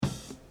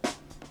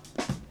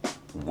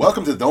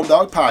Welcome to the Dome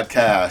Dawg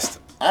podcast.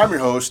 I'm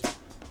your host,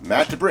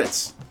 Matt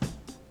DeBritz,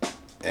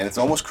 and it's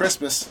almost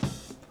Christmas.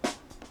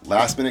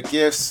 Last minute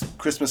gifts,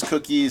 Christmas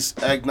cookies,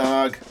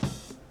 eggnog.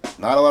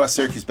 Not a lot of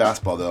Syracuse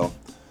basketball though.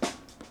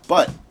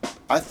 But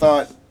I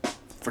thought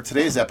for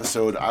today's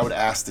episode, I would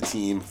ask the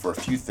team for a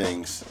few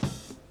things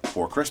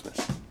for Christmas.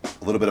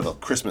 A little bit of a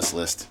Christmas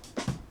list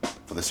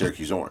for the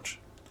Syracuse Orange.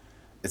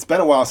 It's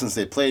been a while since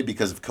they played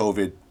because of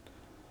COVID.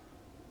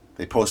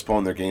 They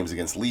postponed their games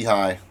against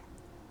Lehigh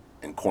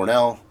and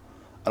Cornell.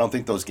 I don't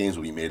think those games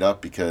will be made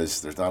up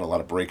because there's not a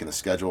lot of break in the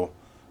schedule.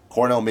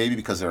 Cornell maybe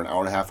because they're an hour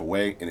and a half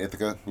away in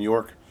Ithaca, New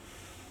York.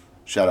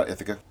 Shout out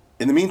Ithaca.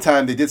 In the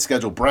meantime, they did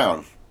schedule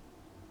Brown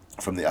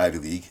from the Ivy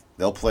League.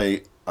 They'll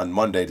play on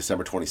Monday,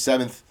 December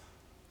 27th,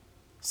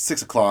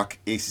 6 o'clock,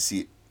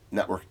 ACC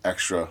Network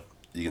Extra.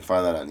 You can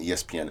find that on the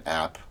ESPN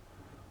app.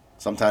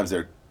 Sometimes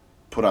they're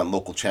put on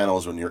local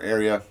channels in your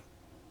area.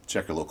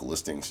 Check your local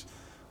listings.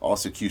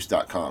 Also,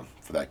 Cuse.com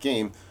for that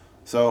game.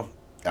 So,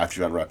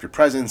 after you unwrap your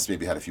presents,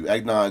 maybe had a few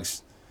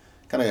eggnogs,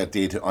 kind of a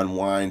day to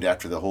unwind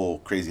after the whole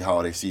crazy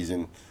holiday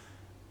season, you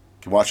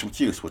can watch some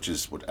Cuse, which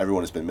is what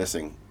everyone has been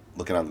missing,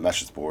 looking on the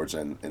message boards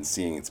and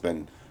seeing it's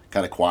been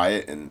kind of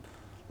quiet and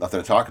nothing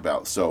to talk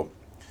about. So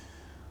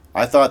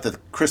I thought that the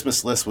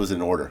Christmas list was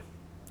in order,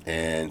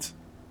 and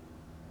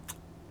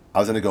I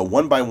was going to go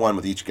one by one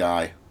with each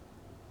guy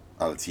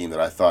on the team that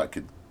I thought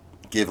could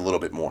give a little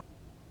bit more.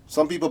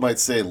 Some people might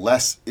say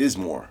less is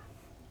more,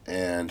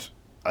 and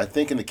I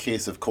think in the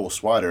case of Cole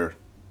Swider,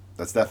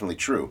 that's definitely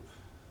true.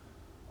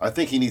 I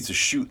think he needs to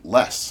shoot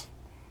less,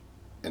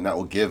 and that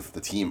will give the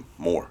team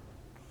more.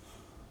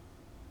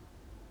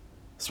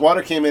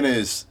 Swider came in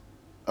as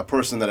a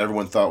person that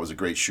everyone thought was a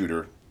great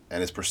shooter,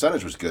 and his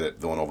percentage was good at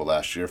Villanova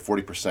last year,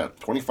 40%.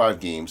 25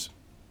 games,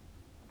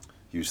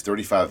 he was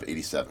 35 of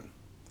 87.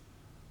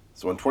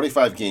 So in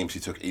 25 games, he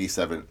took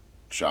 87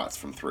 shots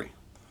from three.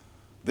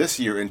 This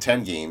year, in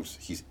 10 games,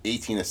 he's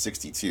 18 of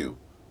 62,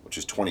 which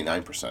is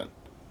 29%.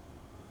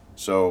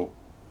 So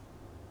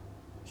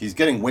he's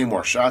getting way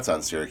more shots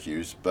on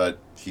Syracuse, but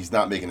he's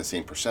not making the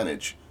same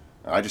percentage.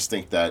 I just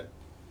think that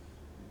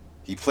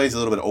he plays a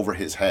little bit over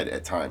his head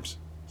at times.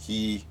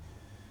 He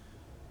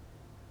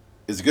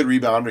is a good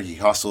rebounder. He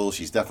hustles.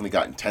 He's definitely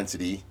got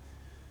intensity.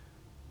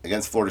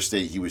 Against Florida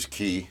State, he was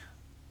key.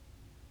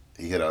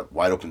 He hit a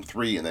wide open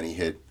three, and then he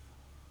hit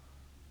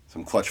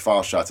some clutch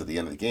foul shots at the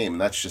end of the game,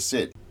 and that's just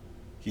it.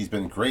 He's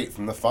been great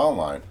from the foul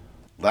line.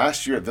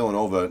 Last year at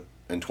Villanova,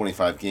 in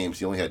 25 games,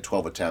 he only had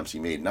 12 attempts. He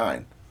made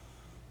 9.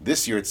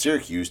 This year at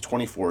Syracuse,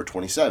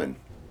 24-27.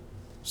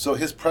 So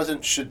his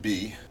present should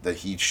be that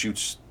he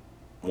shoots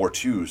more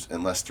twos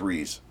and less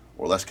threes,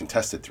 or less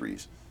contested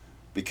threes.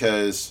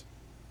 Because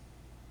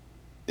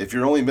if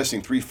you're only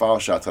missing 3 foul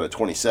shots out of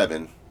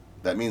 27,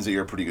 that means that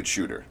you're a pretty good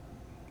shooter,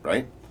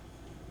 right?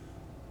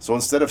 So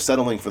instead of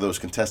settling for those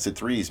contested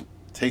threes,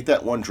 take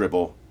that one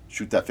dribble,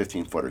 shoot that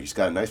 15-footer. He's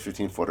got a nice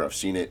 15-footer. I've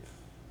seen it.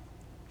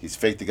 He's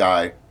faked the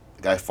guy.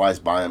 The guy flies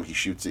by him. He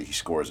shoots it. He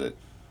scores it.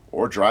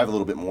 Or drive a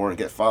little bit more and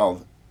get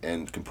fouled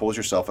and compose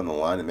yourself on the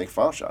line and make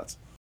foul shots.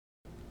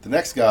 The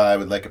next guy I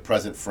would like a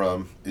present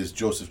from is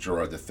Joseph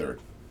Girard III.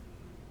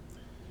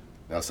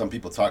 Now, some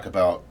people talk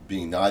about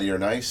being naughty or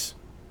nice.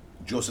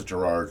 Joseph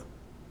Girard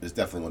is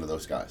definitely one of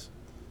those guys.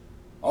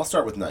 I'll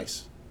start with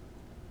nice.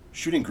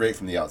 Shooting great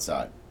from the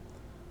outside.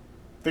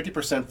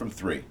 50% from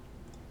 3.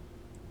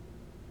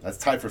 That's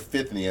tied for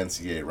 5th in the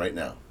NCAA right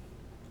now.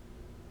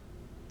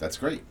 That's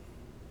great.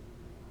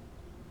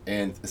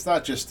 And it's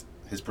not just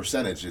his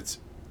percentage, it's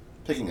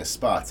picking his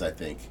spots, I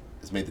think,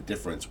 has made the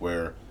difference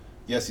where,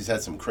 yes, he's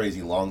had some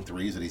crazy long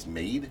threes that he's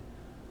made,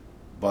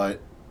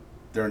 but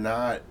they're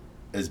not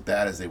as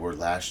bad as they were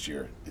last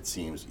year, it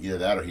seems. Either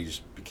that or he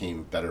just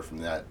became better from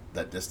that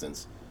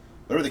distance.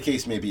 Whatever the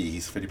case may be,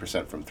 he's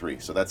 50% from 3,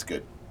 so that's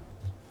good.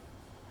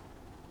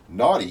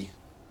 Naughty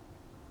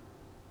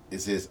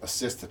is his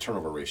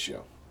assist-to-turnover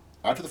ratio.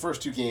 After the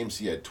first 2 games,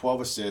 he had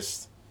 12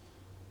 assists,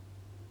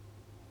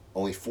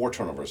 only 4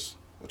 turnovers,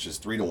 which is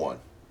 3-1.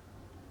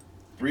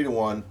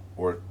 3-1,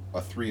 or a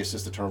 3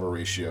 assist-to-turnover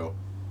ratio,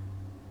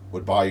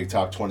 would buy you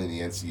top 20 in the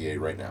NCAA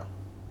right now.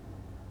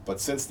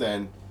 But since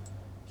then,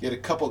 he had a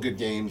couple good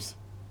games.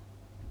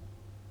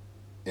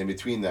 In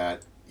between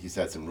that, he's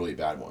had some really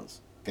bad ones.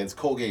 Against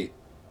Colgate,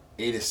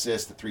 8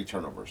 assists to 3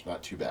 turnovers,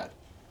 not too bad.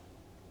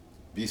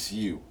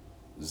 VCU,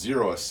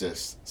 0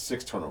 assists,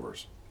 6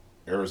 turnovers.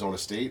 Arizona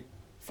State,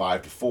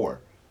 5-4.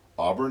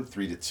 Auburn,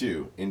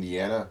 3-2.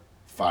 Indiana,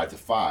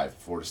 5-5.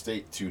 Florida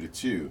State,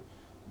 2-2.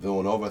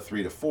 Villanova,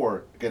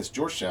 3-4. Against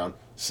Georgetown,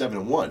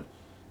 7-1.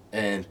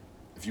 And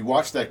if you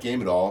watch that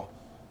game at all,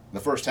 in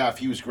the first half,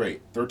 he was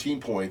great. 13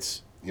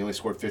 points. He only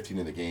scored 15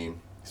 in the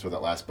game. He scored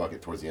that last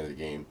bucket towards the end of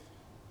the game.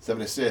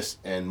 7 assists,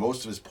 and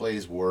most of his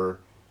plays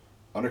were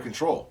under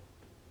control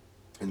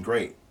and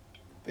great.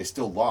 They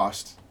still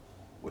lost,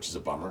 which is a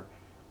bummer.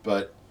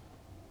 But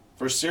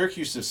for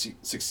Syracuse to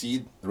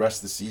succeed the rest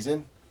of the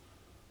season,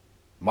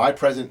 my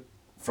present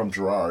from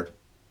Girard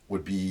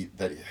would be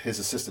that his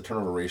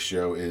assist-to-turnover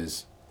ratio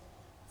is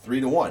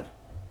 3-1.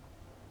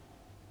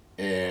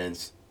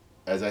 And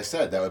as I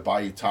said, that would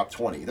buy you top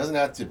 20. It doesn't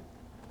have to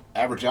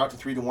average out to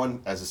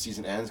 3-1 as the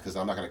season ends, because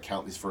I'm not going to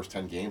count these first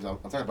 10 games. I'm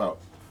talking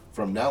about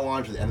from now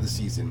on to the end of the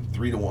season,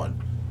 3-1.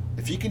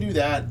 If he can do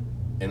that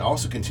and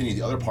also continue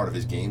the other part of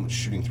his game,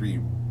 shooting three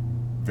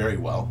very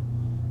well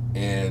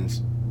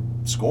and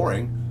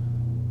scoring,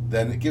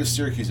 then it gives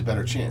Syracuse a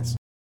better chance.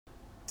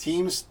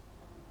 Teams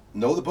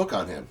know the book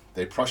on him.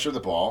 They pressure the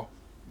ball.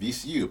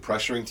 VCU,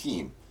 pressuring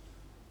team.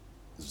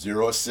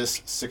 0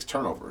 assists, 6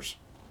 turnovers,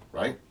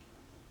 right?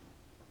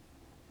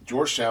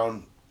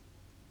 Georgetown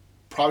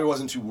probably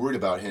wasn't too worried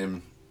about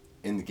him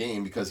in the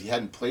game because he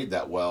hadn't played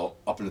that well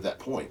up until that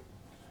point.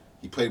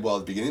 He played well at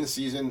the beginning of the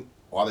season.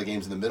 A lot of the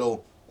games in the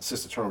middle,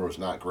 assist to turnover was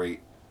not great,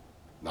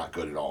 not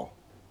good at all.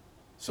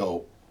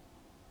 So,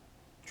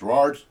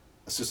 Gerard,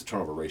 assist to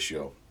turnover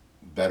ratio,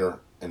 better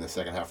in the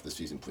second half of the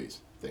season,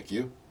 please. Thank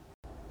you.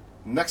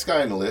 Next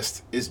guy on the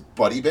list is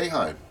Buddy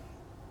Boeheim,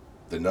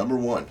 the number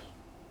 1.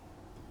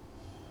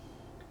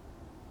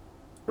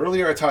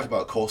 Earlier I talked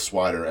about Cole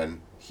Swider,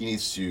 and he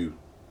needs to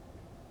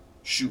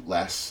shoot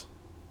less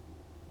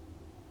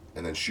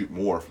and then shoot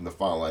more from the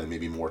foul line and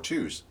maybe more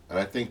twos. And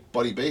I think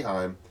Buddy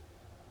Boeheim,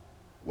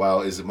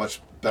 while is a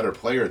much better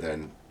player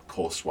than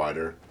Cole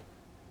Swider,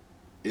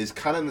 is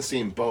kind of in the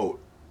same boat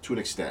to an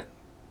extent.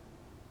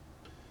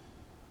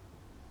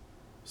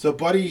 So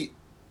Buddy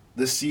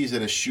this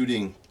season is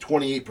shooting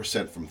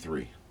 28% from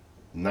 3,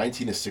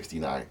 19 to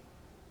 69.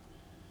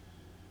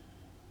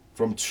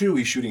 From 2,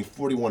 he's shooting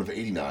 41 of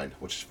 89,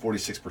 which is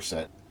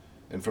 46%.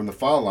 And from the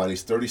foul line,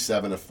 he's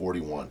 37 of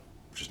 41,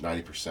 which is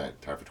 90%,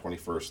 tied for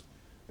 21st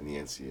in the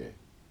NCAA.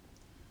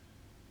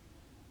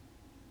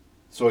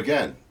 So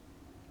again,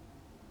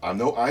 I'm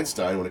no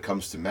Einstein when it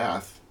comes to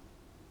math,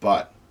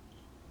 but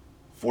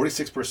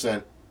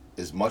 46%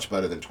 is much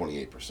better than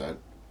 28%.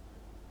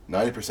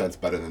 90% is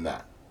better than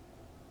that.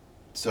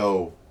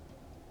 So,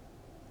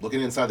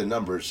 looking inside the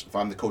numbers, if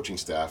I'm the coaching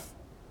staff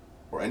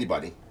or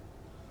anybody,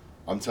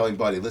 I'm telling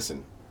Buddy,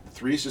 listen, the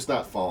 3 is just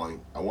not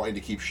falling. I want you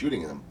to keep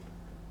shooting them.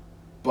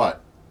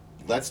 But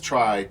let's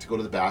try to go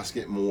to the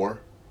basket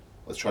more.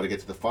 Let's try to get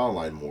to the foul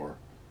line more.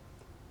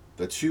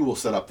 The 2 will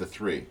set up the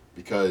 3.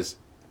 Because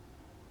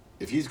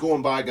if he's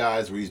going by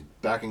guys where he's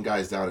backing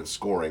guys down and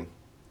scoring,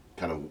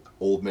 kind of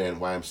old man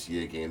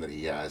YMCA game that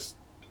he has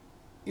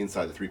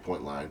inside the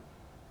 3-point line,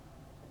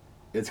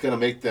 it's going to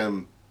make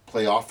them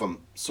play off him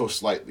so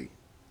slightly.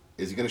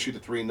 Is he going to shoot the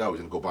 3? No,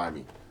 he's going to go by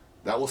me.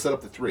 That will set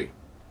up the 3.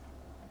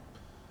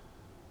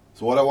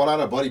 So what I want out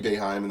of Buddy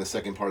Boeheim in the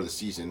second part of the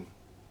season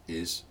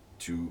is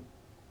to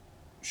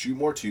shoot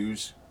more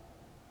 2s,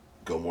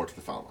 go more to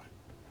the foul line.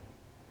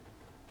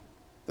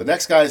 The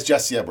next guy is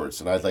Jesse Edwards,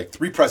 and I'd like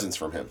 3 presents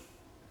from him.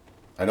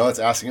 I know it's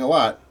asking a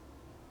lot,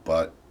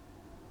 but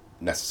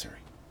necessary.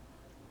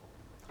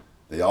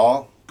 They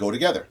all go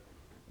together.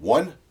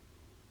 1,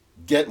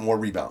 get more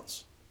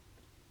rebounds.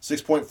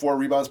 6.4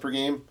 rebounds per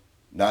game,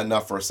 not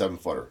enough for a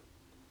 7-footer.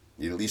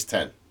 Need at least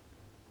 10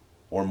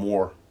 or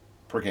more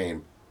per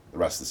game the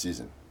rest of the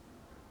season.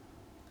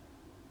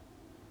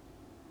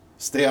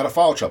 Stay out of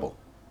foul trouble.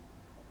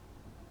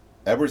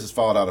 Edwards has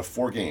fouled out of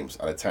 4 games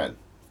out of 10.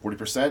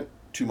 40%,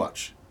 too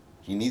much.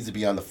 He needs to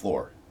be on the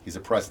floor. He's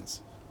a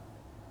presence.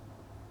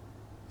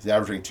 He's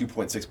averaging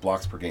 2.6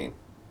 blocks per game.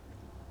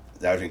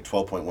 He's averaging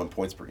 12.1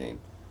 points per game.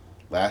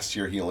 Last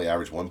year, he only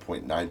averaged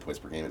 1.9 points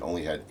per game and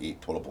only had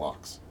 8 total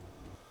blocks.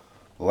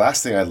 The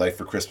last thing I'd like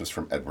for Christmas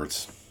from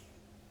Edwards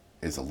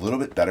is a little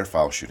bit better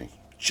foul shooting.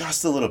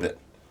 Just a little bit.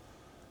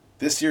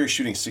 This year, he's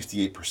shooting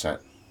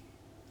 68%.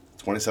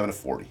 27 to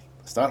 40.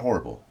 It's not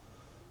horrible.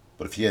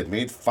 But if he had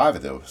made 5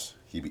 of those,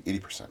 he'd be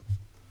 80%.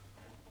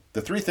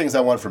 The 3 things I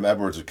want from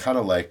Edwards are kind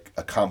of like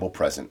a combo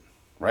present,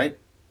 right?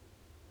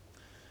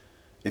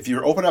 If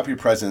you open up your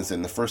presents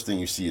and the first thing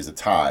you see is a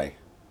tie,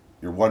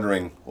 you're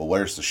wondering, well,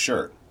 where's the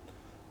shirt?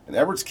 In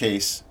Edwards'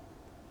 case,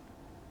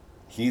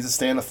 he needs to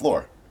stay on the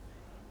floor.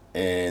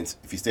 And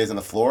if he stays on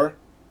the floor,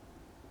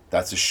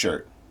 that's his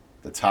shirt.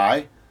 The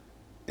tie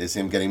is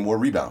him getting more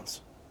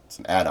rebounds. It's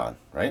an add-on,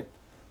 right?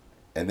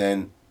 And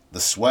then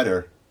the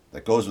sweater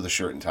that goes with the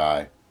shirt and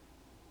tie,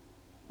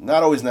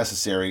 not always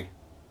necessary,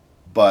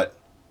 but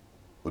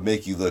would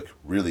make you look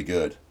really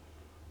good,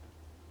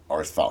 are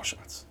his foul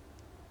shots.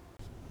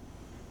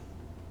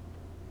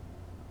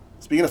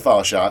 Speaking of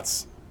foul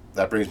shots,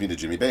 that brings me to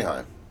Jimmy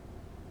Boeheim.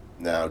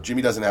 Now,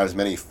 Jimmy doesn't have as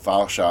many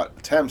foul shot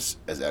attempts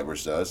as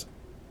Edwards does,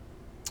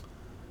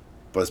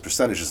 but his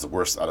percentage is the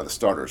worst out of the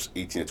starters,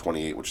 18 to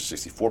 28, which is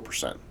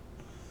 64%.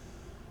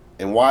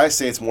 And why I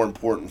say it's more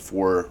important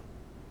for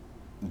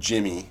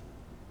Jimmy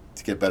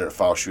to get better at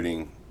foul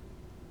shooting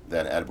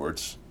than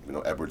Edwards, even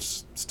though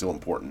Edwards is still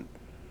important,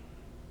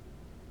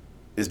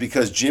 is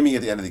because Jimmy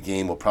at the end of the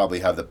game will probably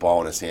have the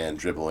ball in his hand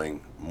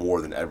dribbling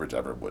more than Edwards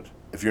ever would.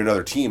 If you're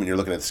another team and you're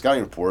looking at the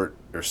scouting report,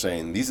 you're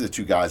saying, these are the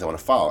 2 guys I want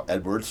to foul,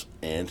 Edwards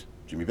and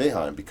Jimmy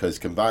Boeheim, because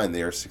combined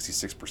they are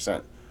 66%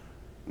 in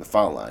the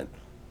foul line.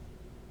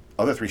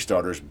 Other 3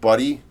 starters,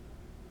 Buddy,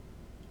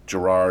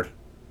 Gerard,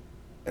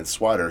 and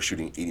Swider are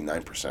shooting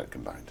 89%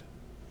 combined.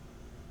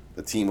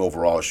 The team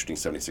overall is shooting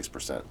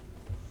 76%.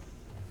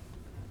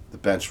 The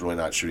bench really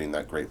not shooting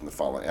that great from the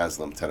foul line.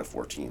 Aslam, 10 of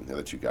 14. The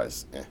other two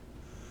guys,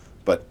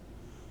 But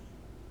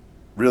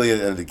really, at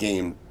the end of the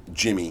game,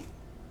 Jimmy,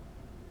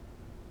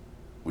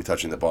 we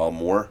touching the ball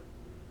more.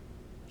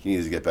 He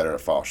needs to get better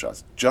at foul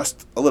shots.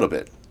 Just a little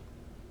bit.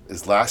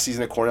 His last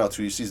season at Cornell,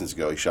 2 seasons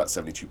ago, he shot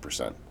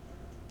 72%.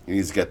 He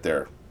needs to get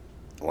there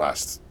the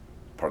last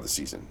part of the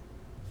season.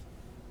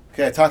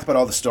 Okay, I talked about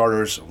all the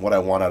starters, what I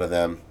want out of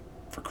them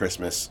for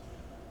Christmas.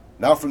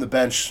 Now from the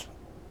bench,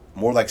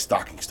 more like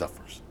stocking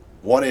stuffers.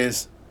 One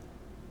is,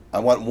 I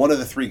want one of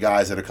the three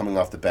guys that are coming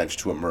off the bench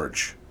to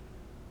emerge.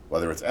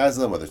 Whether it's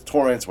Aslam, whether it's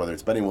Torrance, whether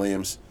it's Benny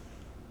Williams,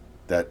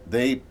 that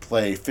they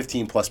play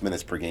 15-plus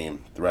minutes per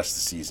game the rest of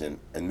the season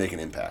and make an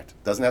impact.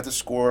 Doesn't have to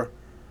score,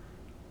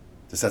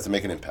 just has to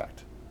make an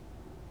impact.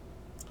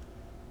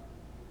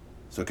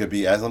 So it could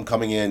be Aslam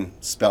coming in,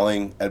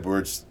 spelling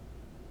Edwards,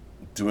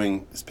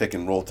 doing his pick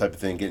and roll type of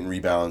thing, getting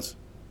rebounds,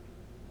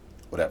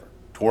 whatever.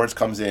 Torrance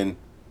comes in,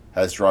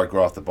 has Gerard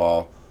grow off the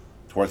ball.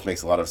 Torrance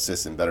makes a lot of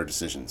assists and better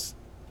decisions.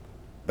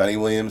 Benny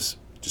Williams,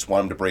 just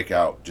want him to break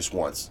out just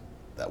once.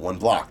 That one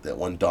block, that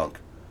one dunk.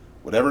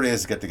 Whatever it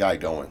is to get the guy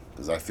going,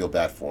 because I feel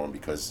bad for him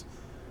because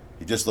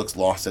he just looks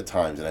lost at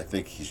times, and I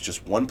think he's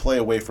just one play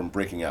away from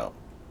breaking out.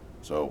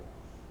 So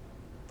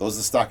those are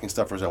the stocking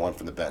stuffers I want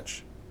from the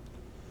bench.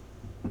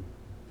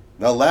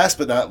 Now, last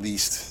but not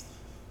least,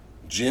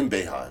 Jim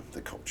Boeheim,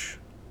 the coach.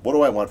 What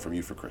do I want from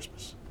you for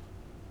Christmas?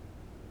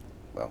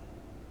 Well,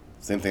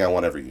 same thing I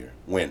want every year.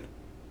 Win.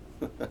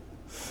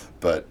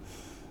 But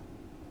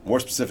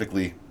more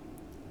specifically,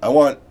 I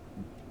want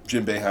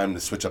Jim Boeheim to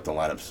switch up the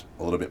lineups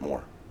a little bit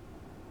more.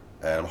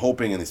 And I'm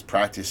hoping in this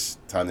practice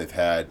time they've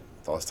had,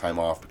 with all this time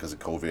off because of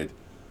COVID,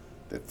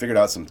 they've figured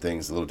out some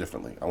things a little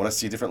differently. I want to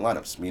see different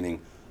lineups, meaning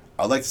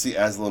I'd like to see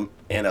Aslam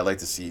and I'd like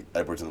to see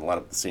Edwards in the lineup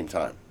at the same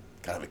time.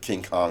 Kind of a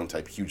King Kong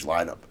type huge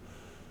lineup.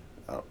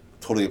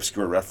 Totally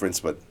obscure reference,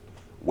 but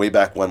way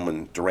back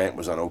when Durant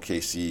was on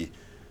OKC,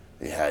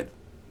 they had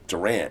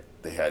Durant,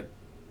 they had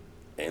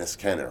Enes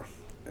Kanter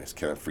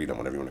Freedom,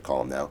 whatever you want to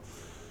call him now.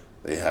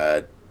 They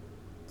had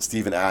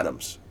Steven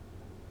Adams.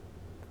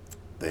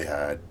 They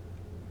had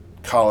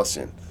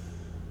Collison.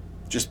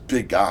 Just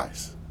big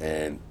guys.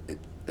 And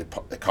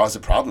it caused a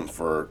problem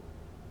for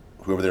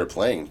whoever they were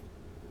playing.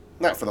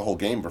 Not for the whole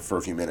game, but for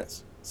a few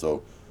minutes.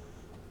 So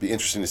it'd be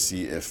interesting to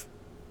see if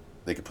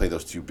they could play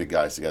those two big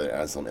guys together,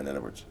 Aslam and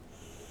Edwards.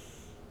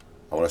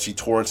 I want to see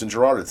Torrance and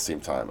Gerard at the same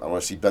time. I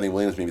want to see Benny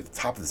Williams maybe at the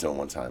top of the zone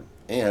one time.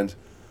 And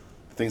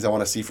the things I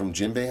want to see from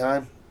Jim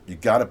Boeheim, you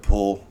got to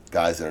pull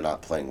guys that are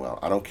not playing well.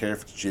 I don't care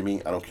if it's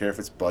Jimmy. I don't care if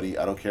it's Buddy.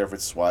 I don't care if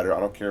it's Swider. I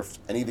don't care if it's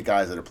any of the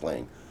guys that are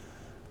playing.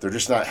 They're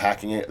just not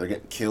hacking it. They're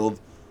getting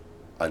killed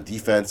on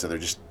defense, or they're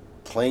just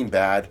playing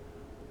bad.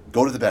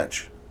 Go to the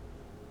bench,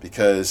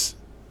 because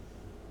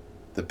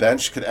the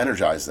bench could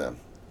energize them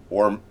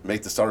or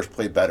make the starters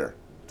play better.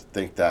 To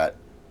think that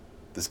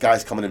this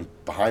guy's coming in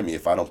behind me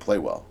if I don't play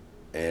well.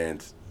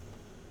 And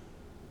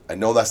I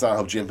know that's not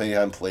how Jim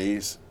Boeheim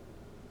plays.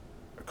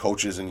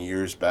 Coaches in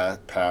years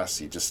past,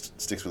 he just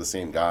sticks with the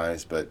same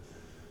guys. But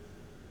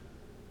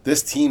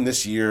this team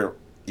this year,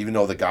 even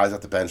though the guys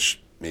off the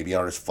bench maybe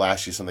aren't as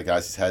flashy as some of the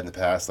guys he's had in the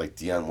past, like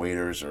Dion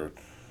Waiters or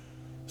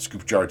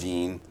Scoop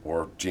Jardine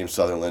or James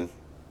Sutherland,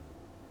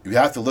 you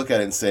have to look at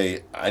it and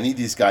say, I need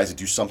these guys to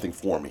do something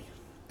for me.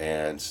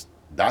 And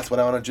that's what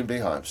I want on Jim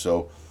Boeheim.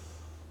 So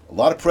a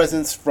lot of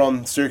presents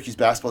from Syracuse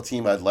basketball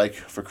team I'd like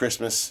for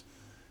Christmas.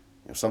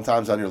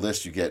 Sometimes on your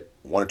list you get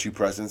one or two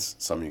presents.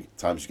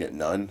 Sometimes you get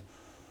none.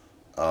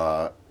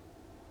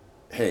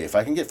 Hey, if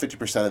I can get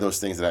 50% of those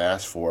things that I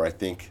asked for, I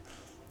think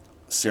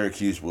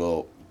Syracuse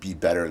will be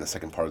better in the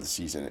second part of the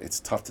season. It's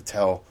tough to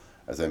tell,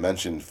 as I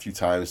mentioned a few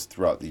times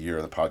throughout the year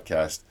on the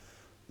podcast.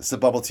 This is a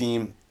bubble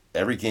team.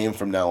 Every game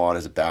from now on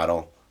is a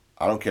battle.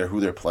 I don't care who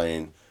they're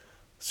playing.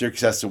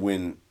 Syracuse has to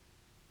win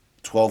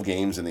 12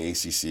 games in the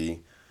ACC,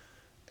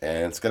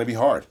 and it's going to be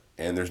hard.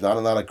 And there's not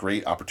a lot of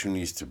great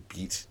opportunities to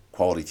beat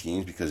quality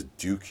teams because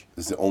Duke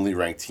is the only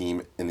ranked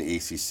team in the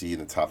ACC in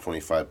the top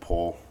 25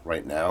 poll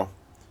right now.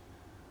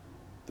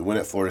 The win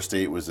at Florida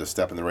State was a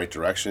step in the right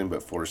direction,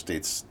 but Florida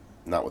State's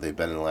not what they've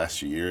been in the last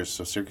few years.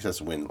 So Syracuse has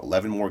to win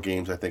 11 more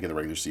games, I think, in the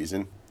regular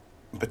season.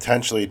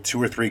 Potentially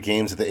 2 or 3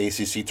 games at the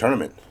ACC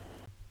tournament.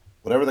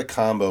 Whatever the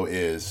combo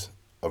is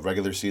of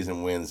regular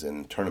season wins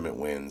and tournament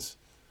wins,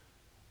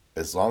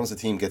 as long as the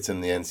team gets in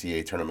the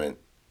NCAA tournament,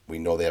 we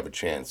know they have a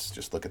chance.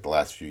 Just look at the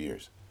last few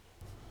years.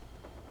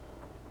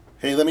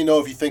 Hey, let me know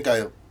if you think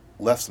I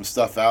left some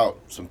stuff out,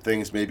 some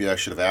things maybe I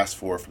should have asked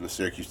for from the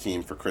Syracuse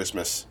team for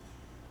Christmas,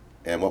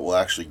 and what we'll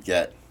actually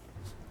get.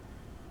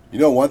 You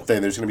know one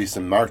thing, there's going to be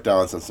some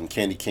markdowns on some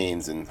candy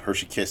canes and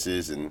Hershey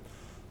Kisses and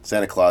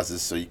Santa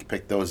Clauses, so you can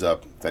pick those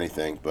up, if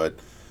anything. But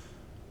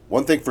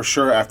one thing for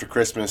sure, after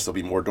Christmas, there'll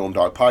be more Dome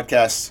Dawg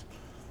podcasts.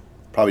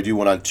 Probably do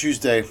one on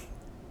Tuesday,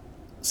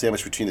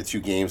 sandwiched between the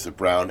two games of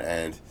Brown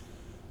and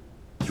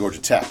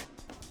Georgia Tech.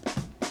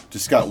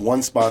 Just got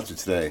one sponsor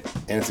today,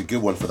 and it's a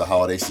good one for the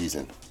holiday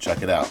season.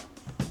 Check it out.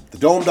 The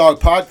Dome Dawg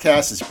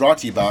podcast is brought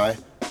to you by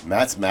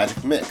Matt's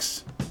Magic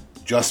Mix.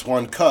 Just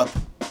one cup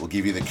will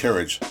give you the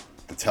courage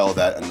to tell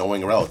that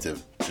annoying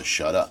relative to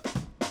shut up.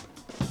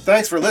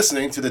 Thanks for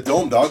listening to the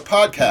Dome Dawg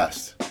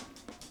podcast.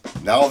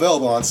 Now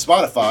available on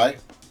Spotify,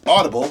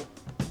 Audible,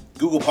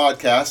 Google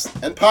Podcasts,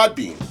 and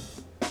Podbean.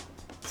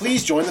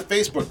 Please join the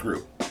Facebook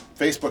group,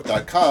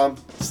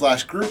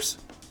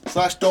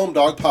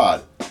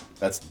 facebook.com/groups/DomeDawgPod.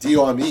 That's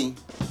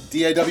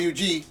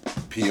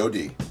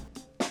DOMEDAWGPOD.